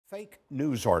Fake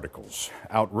news articles,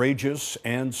 outrageous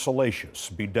and salacious,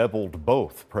 bedeviled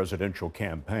both presidential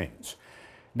campaigns.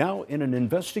 Now, in an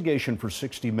investigation for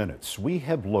 60 Minutes, we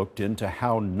have looked into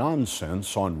how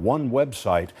nonsense on one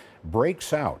website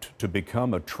breaks out to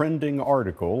become a trending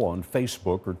article on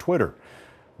Facebook or Twitter.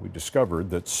 We discovered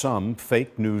that some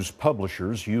fake news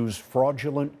publishers use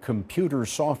fraudulent computer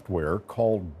software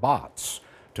called bots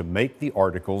to make the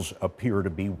articles appear to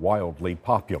be wildly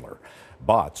popular.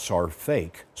 Bots are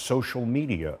fake social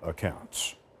media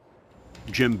accounts.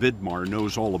 Jim Vidmar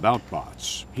knows all about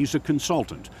bots. He's a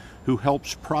consultant who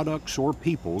helps products or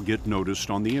people get noticed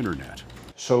on the internet.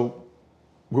 So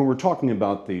when we're talking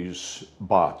about these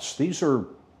bots, these are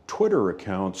Twitter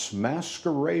accounts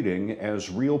masquerading as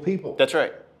real people. That's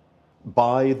right.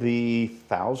 By the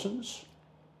thousands?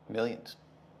 Millions.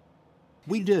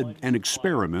 We did an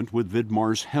experiment with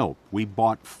Vidmar's help. We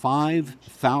bought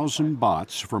 5,000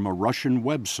 bots from a Russian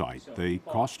website. They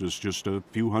cost us just a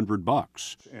few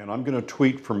 $100. And I'm going to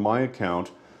tweet from my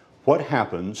account what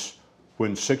happens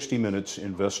when 60 Minutes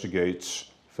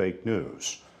investigates fake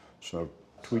news. So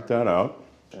tweet that out.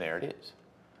 And there it is.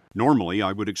 Normally,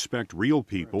 I would expect real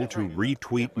people to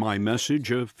retweet my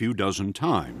message a few dozen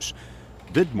times.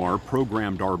 Vidmar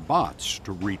programmed our bots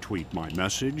to retweet my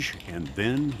message, and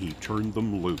then he turned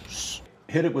them loose.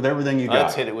 Hit it with everything you got.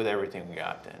 Let's hit it with everything we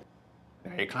got then.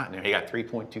 There you got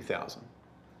 3.2 thousand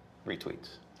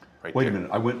retweets. Right Wait there. a minute,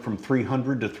 I went from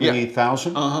 300 to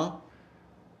 3,000? Yeah. Uh-huh.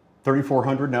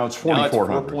 3,400, now it's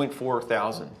 4,400. Now it's 4.4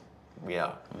 thousand.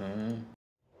 Yeah. Mm-hmm.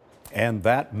 And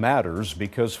that matters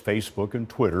because Facebook and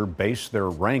Twitter base their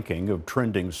ranking of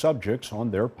trending subjects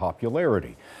on their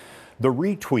popularity. The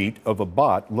retweet of a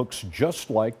bot looks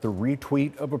just like the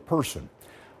retweet of a person.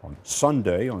 On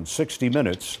Sunday on 60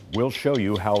 Minutes, we'll show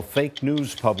you how fake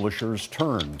news publishers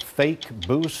turn fake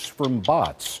boosts from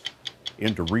bots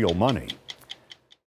into real money.